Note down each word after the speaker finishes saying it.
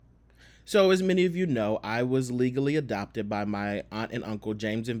So, as many of you know, I was legally adopted by my aunt and uncle,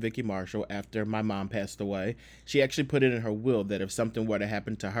 James and Vicky Marshall, after my mom passed away. She actually put it in her will that if something were to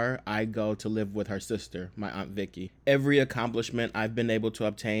happen to her, I go to live with her sister, my aunt Vicky. Every accomplishment I've been able to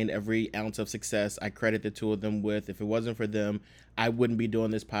obtain, every ounce of success, I credit the two of them with. If it wasn't for them, I wouldn't be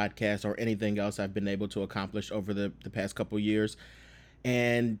doing this podcast or anything else I've been able to accomplish over the past couple years.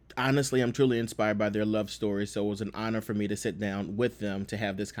 And honestly, I'm truly inspired by their love story. So it was an honor for me to sit down with them to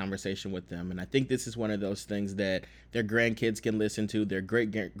have this conversation with them. And I think this is one of those things that their grandkids can listen to, their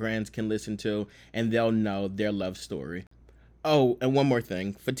great grands can listen to, and they'll know their love story. Oh, and one more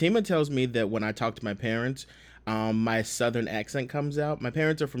thing. Fatima tells me that when I talk to my parents, my southern accent comes out. My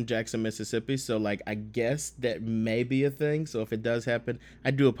parents are from Jackson, Mississippi, so like I guess that may be a thing. So if it does happen, I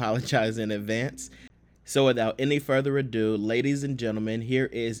do apologize in advance. So without any further ado, ladies and gentlemen, here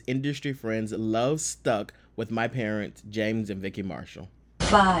is Industry Friends Love Stuck with my parents, James and Vicky Marshall.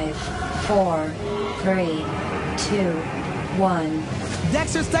 5, 4, 3, 2, 1.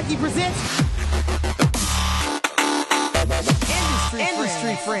 Dexter Stuckey presents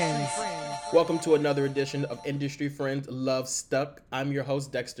Industry Friends. Welcome to another edition of Industry Friends Love Stuck. I'm your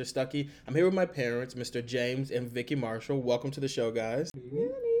host, Dexter Stuckey. I'm here with my parents, Mr. James and Vicky Marshall. Welcome to the show, guys.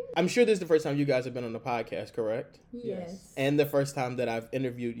 I'm sure this is the first time you guys have been on the podcast, correct? Yes. And the first time that I've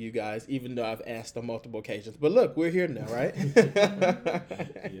interviewed you guys, even though I've asked on multiple occasions. But look, we're here now, right?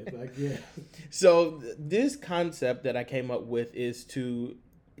 Yes, I guess. So this concept that I came up with is to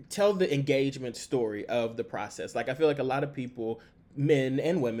tell the engagement story of the process. Like, I feel like a lot of people, men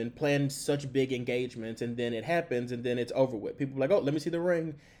and women, plan such big engagements and then it happens and then it's over with. People are like, oh, let me see the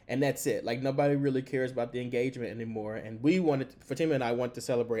ring, and that's it. Like, nobody really cares about the engagement anymore. And Fatima and I want to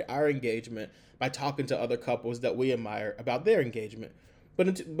celebrate our engagement by talking to other couples that we admire about their engagement.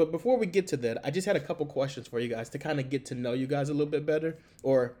 But before we get to that, I just had a couple questions for you guys to kind of get to know you guys a little bit better,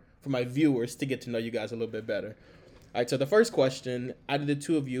 or for my viewers to get to know you guys a little bit better. All right, so the first question, out of the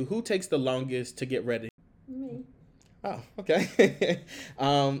two of you, who takes the longest to get ready? Me. Oh, okay.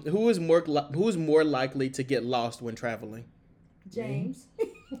 Who is more likely to get lost when traveling? James.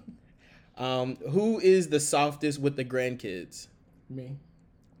 Who is the softest with the grandkids? Me.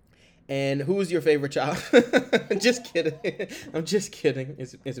 And who is your favorite child? Just kidding. I'm just kidding.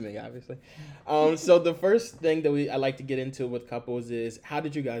 It's me, obviously. So the first thing that I like to get into with couples is, how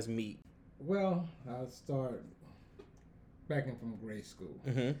did you guys meet? Well, I'll start back in from grade school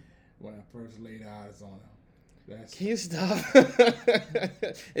Mm-hmm. when I first laid eyes on her. Can you stop?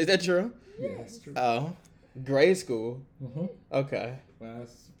 Is that true? Yeah, that's true. Oh, grade school. Mm-hmm. Okay. When I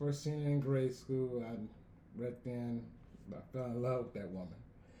was first seen her in grade school, right then I fell in love with that woman.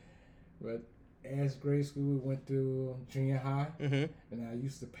 But as grade school, we went to junior high, Mm-hmm. and I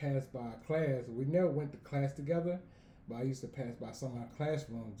used to pass by a class. We never went to class together, but I used to pass by some of our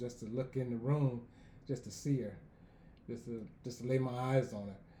classrooms just to look in the room, just to see her, just to lay my eyes on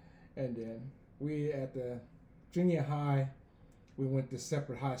her. And then we, at the junior high, we went to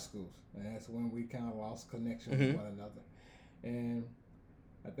separate high schools, and that's when we kind of lost connection with one another. And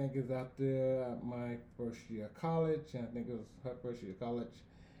I think it was after my first year of college, and I think it was her first year of college,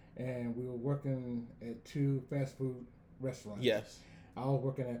 and we were working at two fast food restaurants. Yes. I was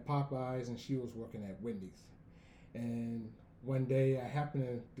working at Popeyes, and she was working at Wendy's. And one day, I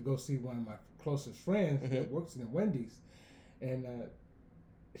happened to go see one of my closest friends that works in Wendy's, and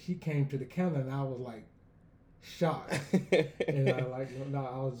she came to the counter, and I was like shocked, and I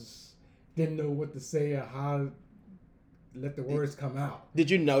didn't know what to say or how to let the words come out. Did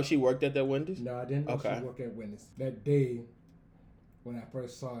you know she worked at that Wendy's? No, I didn't know Okay. she worked at Wendy's. That day, when I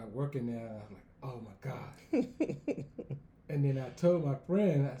first saw her working there, I was like, oh my God. And then I told my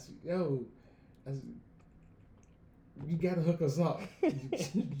friend, I said, you gotta hook us up.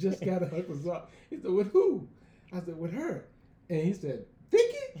 You just gotta hook us up. He said, with who? I said, with her. And he said,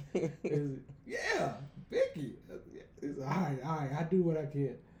 Vicky? I said, yeah, Vicky. He said, all right, I do what I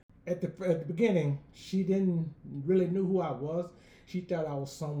can. At the beginning, she didn't really know who I was. She thought I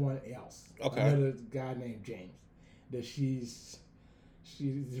was someone else. Okay. Another guy named James. That she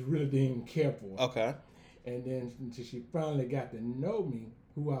really didn't even care for. Okay. And then until she finally got to know me,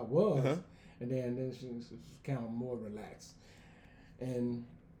 who I was, and then she was kind of more relaxed. And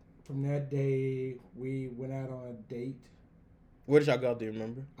from that day, we went out on a date. Where did y'all go? Do you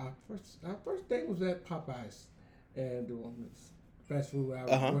remember? Our first date was at Popeyes, and fast food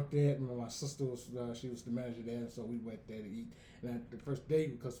I worked at. And my sister was she was the manager there, so we went there to eat. And the first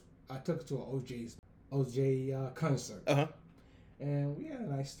date, because I took her to an OJ concert, and we had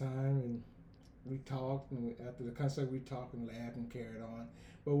a nice time, and we talked. And after the concert, we talked and laughed and carried on.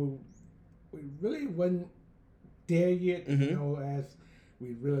 But we really wasn't there yet, you know, as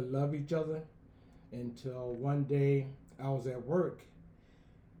we really love each other until one day I was at work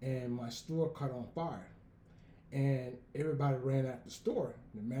and my store caught on fire. And everybody ran out the store.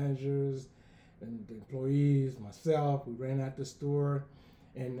 The managers and the employees, myself, we ran out the store.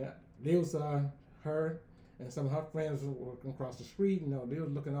 And there was her and some of her friends were working across the street. They were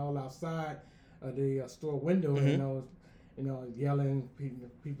looking all outside of the store window, yelling,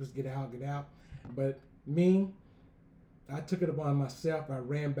 people get out, get out. But me, I took it upon myself. I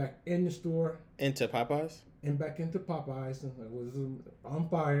ran back in the store. Into Popeyes? And back into Popeyes. And it was on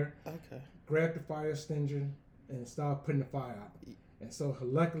fire. Okay. Grabbed the fire extinguisher and started putting the fire out. And so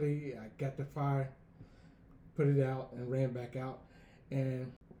luckily I got the fire, put it out, and ran back out.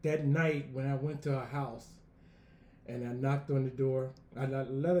 And that night when I went to her house and I knocked on the door, I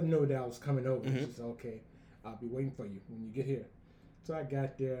let her know that I was coming over. Mm-hmm. She said, okay, I'll be waiting for you when you get here. So I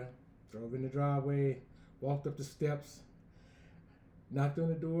got there, drove in the driveway, walked up the steps, knocked on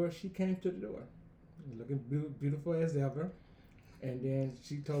the door. She came to the door, looking beautiful as ever. And then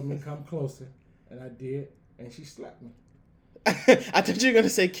she told me to come closer, and I did, and she slapped me. I thought you were going to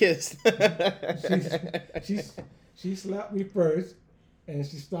say kiss. She slapped me first, and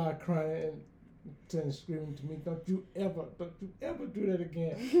she started crying and screaming to me, don't you ever do that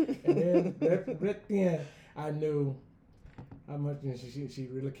again. And then right then I knew how much she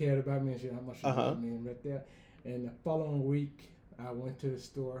really cared about me, and how much she loved me right there. And the following week I went to the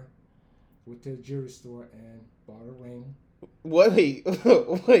store, went to the jewelry store and bought a ring. Wait.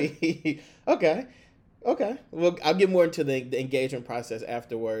 Okay. Well, I'll get more into the engagement process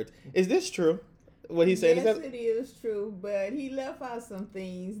afterwards. Is this true? What he's saying? Yes, it is true, but he left out some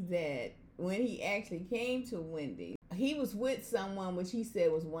things that when he actually came to Wendy, he was with someone which he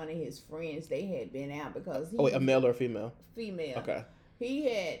said was one of his friends. They had been out because a male or female? Female. Okay. He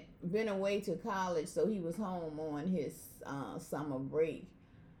had been away to college, so he was home on his summer break.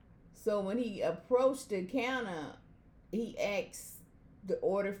 So when he approached the counter, he asked to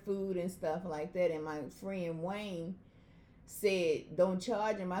order food and stuff like that, and my friend Wayne said, don't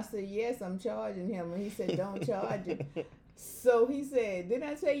charge him. I said, yes, I'm charging him. And he said, don't charge him. So he said, didn't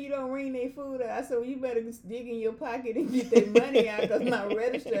I say you don't ring their food out? I said, well, you better dig in your pocket and get that money out because my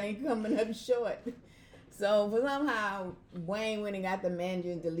register ain't coming up short. So for somehow, Wayne went and got the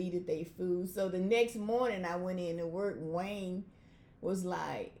manager and deleted their food. So the next morning I went in to work, Wayne was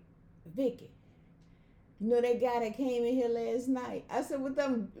like, Vicky, you know that guy that came in here last night? I said, with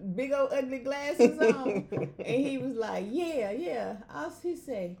them big old ugly glasses on? And he was like, yeah. He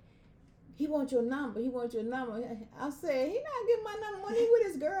said, he want your number. I said, he not getting my number when he with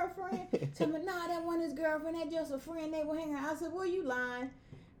his girlfriend. Tell me, nah, that wasn't his girlfriend. That just a friend. They were hanging out. I said, well, you lying.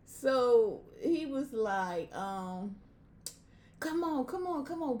 So he was like, come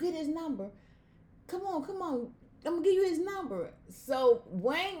on, get his number. Come on. I'm going to give you his number. So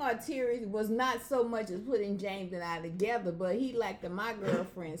Wayne Arterius was not so much as putting James and I together, but he liked my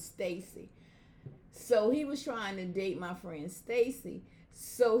girlfriend, Stacy. So he was trying to date my friend, Stacy.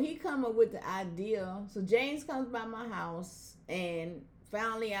 So he come up with the idea. So James comes by my house, and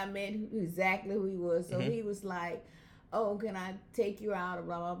finally I met exactly who he was. So he was like, oh, can I take you out, or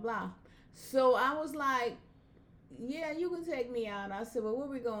blah, blah, blah. So I was like, yeah, you can take me out. I said, well, where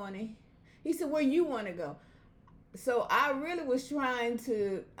we going? And he said, where you want to go? So I really was trying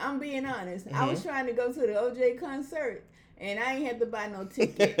to, I'm being honest, I was trying to go to the OJ concert, and I ain't had to buy no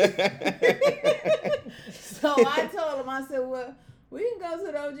ticket. So I told him, I said, well, we can go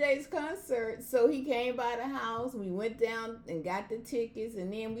to the OJ's concert. So he came by the house, we went down and got the tickets,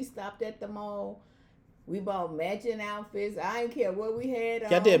 and then we stopped at the mall. We bought matching outfits. I didn't care what we had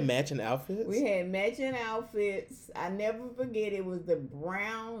on. Y'all did matching outfits? We had matching outfits. I never forget, it was the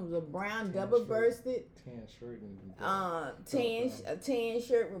brown double bursted. Tan shirt A tan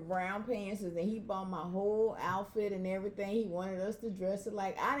shirt with brown pants, and then he bought my whole outfit and everything. He wanted us to dress it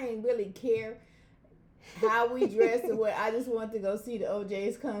like, I didn't really care how we dressed or what. I just wanted to go see the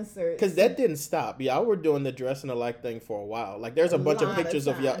OJ's concert. Because that didn't stop. Y'all were doing the dressing alike thing for a while. Like, there's a bunch of pictures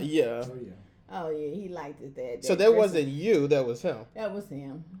of y'all. Yeah. Oh yeah, he liked it that. So that wasn't you, that was him. That was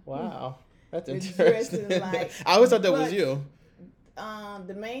him. Wow, that's The interesting. dressing like- I always thought that was you.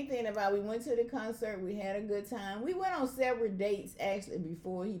 The main thing about, we went to the concert, we had a good time. We went on several dates actually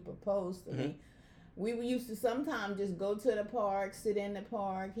before he proposed to me. We used to sometimes just go to the park, sit in the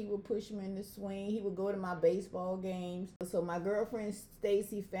park. He would push me in the swing. He would go to my baseball games. So my girlfriend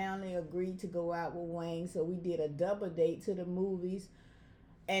Stacy finally agreed to go out with Wayne. So we did a double date to the movies.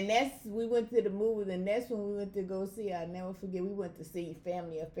 And we went to the movies, and that's when we went to go see, I'll never forget, we went to see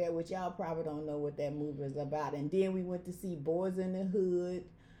Family Affair, which y'all probably don't know what that movie is about. And then we went to see Boys in the Hood.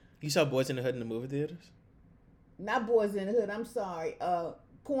 You saw Boys in the Hood in the movie theaters? not Boys in the Hood. I'm sorry.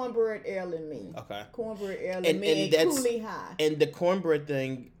 Cornbread Earl and Me. Okay. Cornbread Earl and Me and that's Cooley High. and the cornbread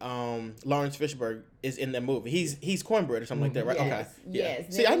thing. Lawrence Fishburne is in that movie. He's cornbread or something like that, right? Yes, Okay. yes.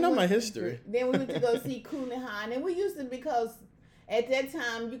 Yeah. See, I know my history. Then we went to go see Cooley High, and then we used to, because at that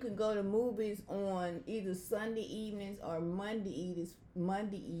time you could go to movies on either Sunday evenings or Monday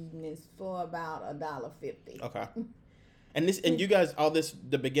evenings for about $1.50. Okay. And you guys,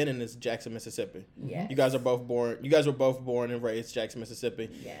 the beginning is Jackson, Mississippi. Yes. You guys were both born and raised Jackson, Mississippi.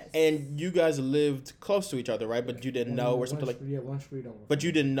 Yes. And you guys lived close to each other, right? But you didn't know or something like. Yeah, one street over. But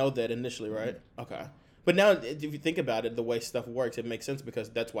you didn't know that initially, right? Okay. But now, if you think about it, the way stuff works, it makes sense because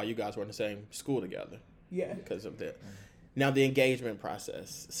that's why you guys were in the same school together. Yeah. Because of that. Now the engagement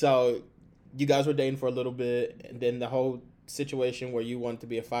process. So you guys were dating for a little bit, and then the whole situation where you wanted to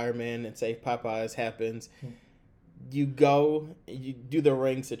be a fireman and save Popeyes happens. You go, you do the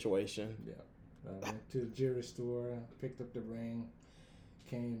ring situation. Yeah. I went to the jewelry store, picked up the ring,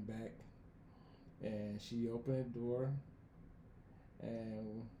 came back, and she opened the door,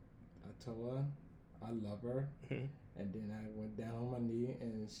 and I told her I love her, and then I went down on my knee,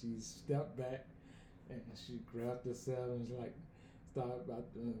 and she stepped back, and she grabbed herself and was like,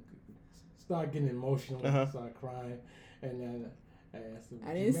 started getting emotional, started crying, and then I asked her,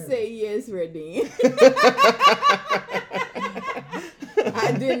 I didn't say yes, Redine.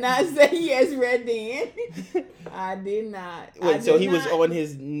 I did not say yes, Redine. I did not. Wait, so he was on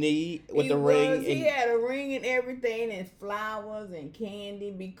his knee with the ring? He had a ring and everything, and flowers and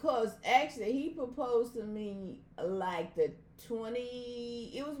candy, because actually he proposed to me like it was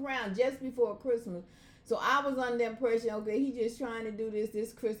around just before Christmas. So I was under the impression, okay, he just trying to do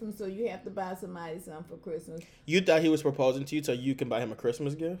this Christmas, so you have to buy somebody something for Christmas. You thought he was proposing to you so you can buy him a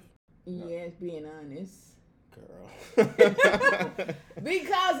Christmas gift? Yes, being honest. Girl.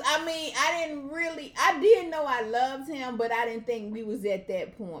 Because, I didn't know I loved him, but I didn't think we was at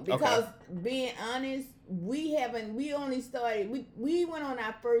that point. Because, being honest, we went on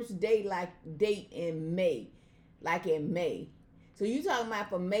our first date in May. Like in May. So you talking about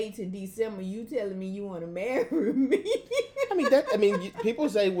from May to December, you telling me you want to marry me? People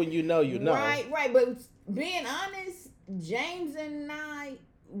say when you know, you know. Right. But being honest, James and I,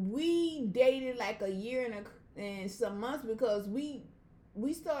 we dated like a year and some months, because we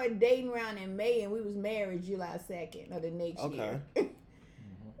started dating around in May and we was married July 2nd of the next year.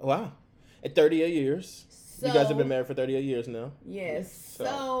 Wow. At 38 years. So, you guys have been married for 38 years now. Yes.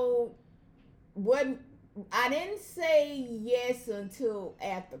 So what... I didn't say yes until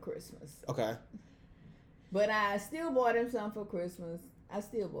after Christmas. Okay. But I still bought him something for Christmas.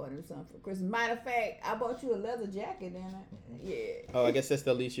 Matter of fact, I bought you a leather jacket, didn't I? Yeah. Oh, I guess that's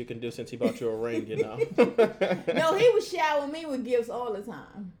the least you can do since he bought you a ring, you know. No, he would shower me with gifts all the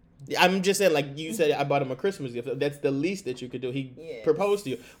time. I'm just saying, like you said, I bought him a Christmas gift. That's the least that you could do. He proposed to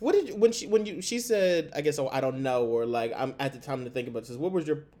you. What did she said? I guess, oh, I don't know, or like I'm at the time to think about this. What was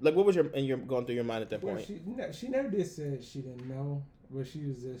your going through your mind at that point? She never did say she didn't know, but she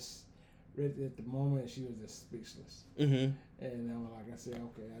was just at the moment she was just speechless. Mm-hmm. And like I said,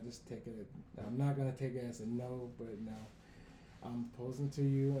 okay, I just take it. I'm not gonna take it as a no, but no, I'm proposing to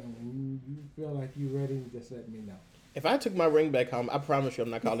you, and when you feel like you're ready, just let me know. If I took my ring back home, I promise you I'm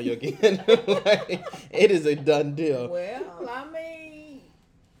not calling you again. Like, it is a done deal. Well,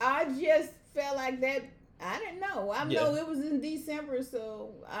 I just felt like that. I didn't know. I know it was in December,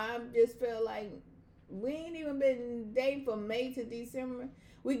 so I just felt like we ain't even been dating from May to December.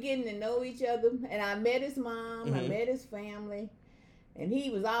 We getting to know each other. And I met his mom. I met his family. And he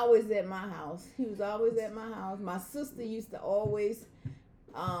was always at my house. My sister used to always...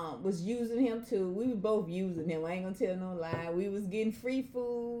 was using him too. We were both using him. I ain't gonna tell no lie. We was getting free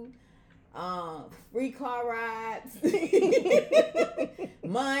food, free car rides,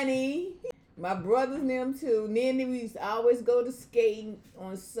 money. My brothers and them too. And then we used to always go to skating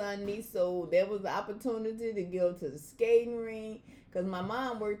on Sunday, so there was the opportunity to go to the skating rink. Cause my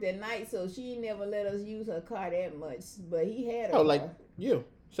mom worked at night, so she never let us use her car that much. But he had a car. Like you.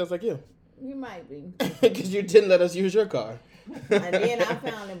 Sounds like you. You might be. Because you didn't let us use your car. And then I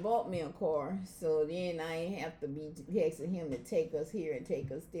finally bought me a car, so then I ain't have to be texting him to take us here and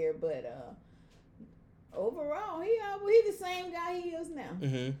take us there. But overall, he the same guy he is now.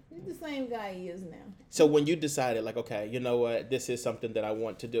 Mm-hmm. He's the same guy he is now. So when you decided, like, okay, you know what, this is something that I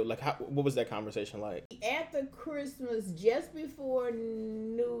want to do, like, what was that conversation like? After Christmas, just before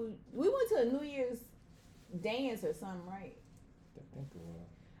we went to a New Year's dance or something, right?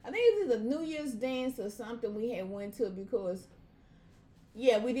 I think it was a New Year's dance or something we had went to, because,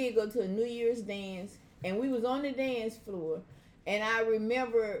 we did go to a New Year's dance, and we was on the dance floor, And I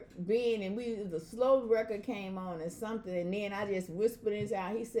remember being, and the slow record came on and something, and then I just whispered in his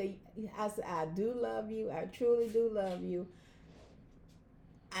ear. He said, I said, I do love you. I truly do love you.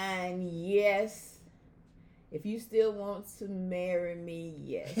 And yes, if you still want to marry me,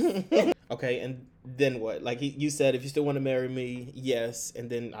 yes. Okay, and then what? Like, you said, if you still want to marry me, yes. And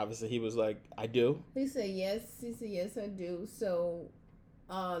then obviously he was like, I do. He said, yes. He said, yes, I do. So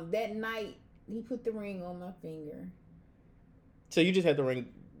that night, he put the ring on my finger. So you just had the ring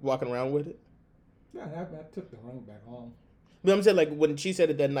walking around with it? Yeah, I took the ring back home. But I'm saying, like, when she said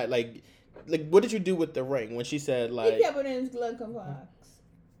it that night, like what did you do with the ring when she said, like... He kept it in his glove box.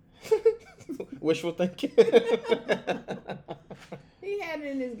 Wishful thinking? He had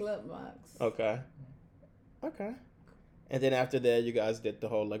it in his glove box. Okay. And then after that, you guys did the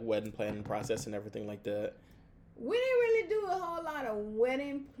whole, like, wedding planning process and everything like that. We didn't really do a whole lot of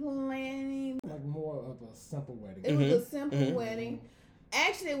wedding planning. Like more of a simple wedding. It was a simple wedding.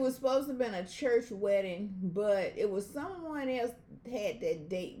 Actually, it was supposed to have been a church wedding, but it was someone else had that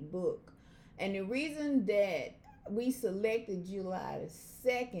date booked. And the reason that we selected July the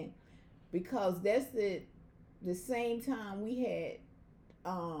 2nd, because that's the same time we had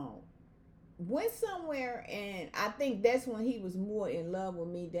went somewhere, and I think that's when he was more in love with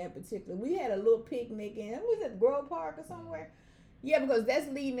me that particular. We had a little picnic, and it was at Grove Park or somewhere. Yeah, because that's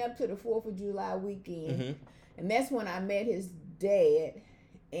leading up to the 4th of July weekend. And that's when I met his dad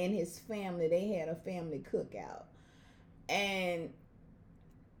and his family. They had a family cookout. And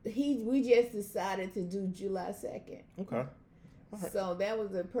we just decided to do July 2nd. Okay. Right. So that was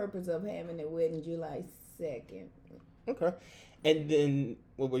the purpose of having the wedding July 2nd. Okay. And then,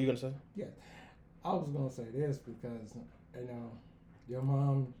 what were you going to say? Yeah. I was going to say this because, your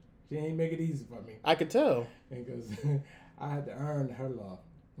mom, she ain't make it easy for me. I could tell. Because I had to earn her love.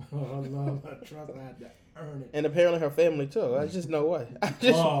 Her love, her trust, I had to earn it. And apparently her family, too. I just know what. I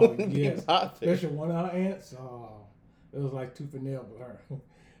just wouldn't be bothered. Especially one of her aunts. It was like tooth and nail with her.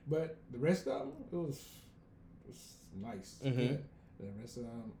 But the rest of them, it was nice. Good. The rest of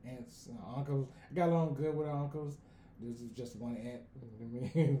them, aunts, uncles, I got along good with her uncles. This is just one aunt. I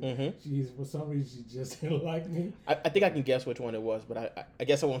mean, for some reason, she just didn't like me. I think I can guess which one it was, but I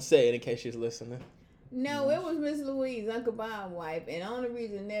guess I won't say it in case she's listening. No, it was Miss Louise, Uncle Bob's wife. And the only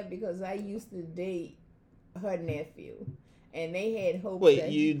reason that because I used to date her nephew. And they had hopes. Wait,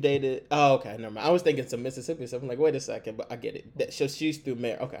 you dated... Oh, okay, never mind. I was thinking some Mississippi stuff. I'm like, wait a second, but I get it. So she's through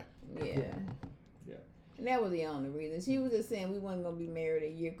marriage. Okay. Yeah. And that was the only reason. She was just saying we wasn't going to be married a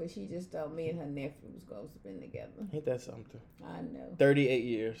year because she just thought me and her nephew was going to spend together. Ain't that something? I know. 38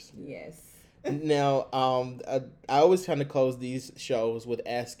 years. Yes. Now, I always kind of close these shows with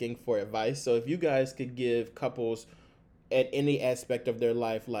asking for advice. So if you guys could give couples at any aspect of their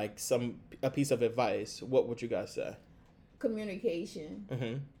life, like a piece of advice, what would you guys say?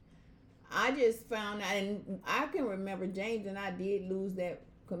 Communication. I just found out, and I can remember James and I did lose that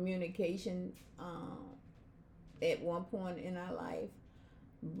communication at one point in our life.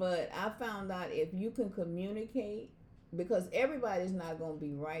 But I found out if you can communicate, because everybody's not going to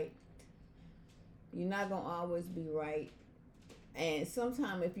be right. You're not going to always be right. And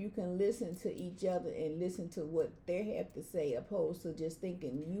sometimes if you can listen to each other and listen to what they have to say, opposed to just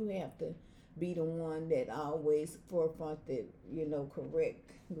thinking you have to be the one that always forefront the, correct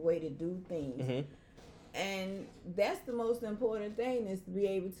way to do things. And that's the most important thing, is to be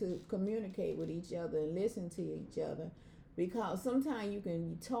able to communicate with each other and listen to each other. Because sometimes you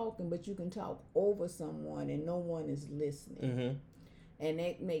can be talking, but you can talk over someone and no one is listening. And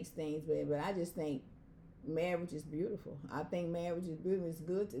that makes things bad. But I just think marriage is beautiful. I think marriage is beautiful. It's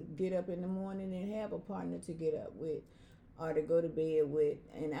good to get up in the morning and have a partner to get up with or to go to bed with.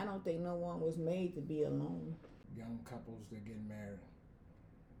 And I don't think no one was made to be alone. Young couples that get married,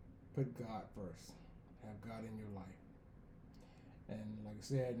 put God first. Have God in your life. And like I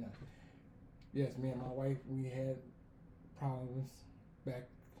said, yes, me and my wife, we had problems back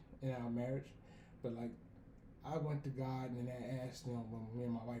in our marriage. But like, I went to God and I asked him when me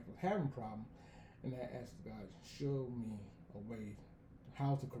and my wife was having a problem, and I asked God, show me a way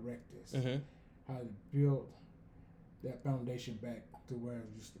how to correct this, how to build that foundation back to where it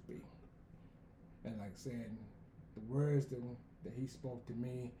used to be. And like I said, the words that he spoke to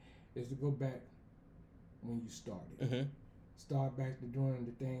me is to go back when you started. Start back to doing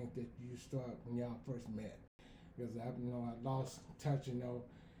the things that you started when y'all first met. Because I lost touch,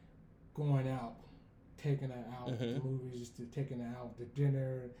 going out, taking her out to movies, to taking her out to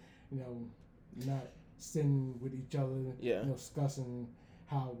dinner, not sitting with each other, discussing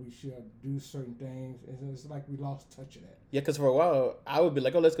how we should do certain things. It's like we lost touch of that. Yeah, because for a while, I would be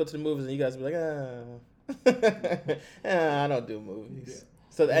like, oh, let's go to the movies, and you guys would be like, I don't do movies. Yeah.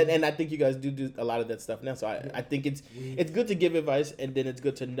 So and I think you guys do a lot of that stuff now. So I think it's good to give advice, and then it's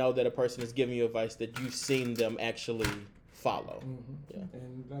good to know that a person is giving you advice that you've seen them actually follow. Mm-hmm. Yeah.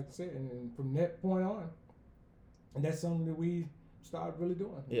 And like I said, and from that point on, and that's something that we started really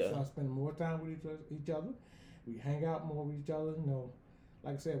doing. We started spending more time with each other. We hang out more with each other. You know,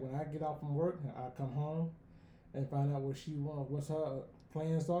 like I said, when I get off from work, I come home and find out what she wants, what her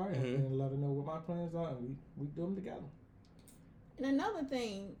plans are, and let her know what my plans are, and we do them together. And another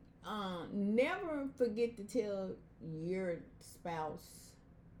thing, never forget to tell your spouse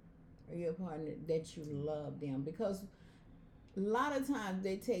or your partner that you love them, because a lot of times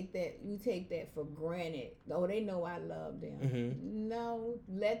you take that for granted. Oh, they know I love them. Mm-hmm. No,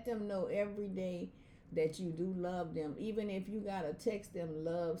 let them know every day that you do love them, even if you gotta text them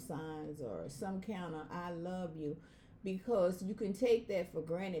love signs or some kind of I love you, because you can take that for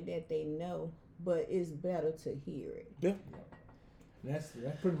granted that they know, but it's better to hear it. Yeah. That's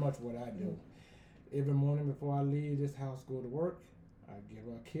pretty much what I do. Every morning before I leave this house, go to work, I give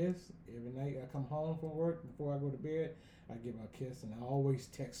her a kiss. Every night I come home from work, before I go to bed, I give her a kiss, and I always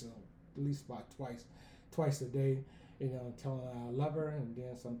text her at least about twice a day, you know, telling her I love her. And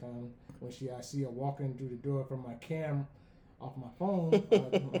then sometimes when I see her walking through the door from my cam off my phone,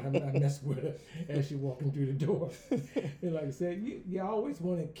 I mess with her as she walking through the door. And like I said, you always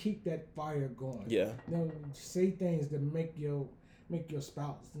want to keep that fire going. Yeah. You know, say things that make your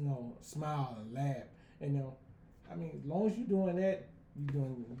spouse, you know, smile and laugh. And, you know, I mean, as long as you're doing that, you're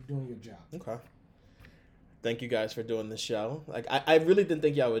doing your job. Okay. Thank you guys for doing the show. Like I really didn't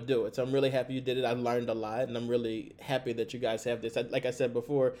think y'all would do it, so I'm really happy you did it. I learned a lot, and I'm really happy that you guys have this. Like I said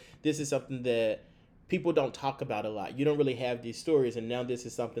before, this is something that people don't talk about a lot. You don't really have these stories, and now this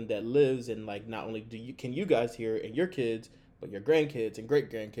is something that lives. And like, not only can you guys hear it and your kids, but your grandkids and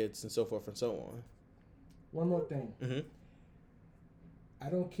great grandkids and so forth and so on. One more thing. Mm-hmm. I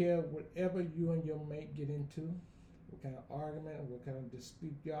don't care whatever you and your mate get into, what kind of argument or what kind of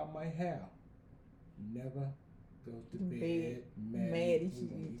dispute y'all might have. Never go to bed mad at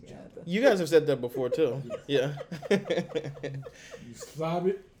each other. You guys have said that before too. Yeah. You stop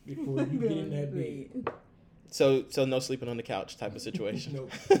it before you get in that bed. So no sleeping on the couch type of situation.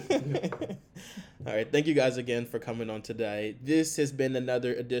 Nope. All right. Thank you guys again for coming on today. This has been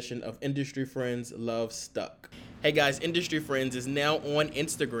another edition of Industry Friends Love Stuck. Hey guys, Industry Friends is now on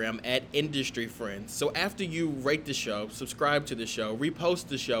Instagram at Industry Friends. So after you rate the show, subscribe to the show, repost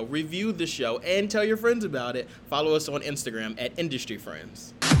the show, review the show, and tell your friends about it, follow us on Instagram at Industry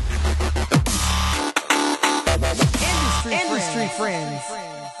Friends. Industry Friends.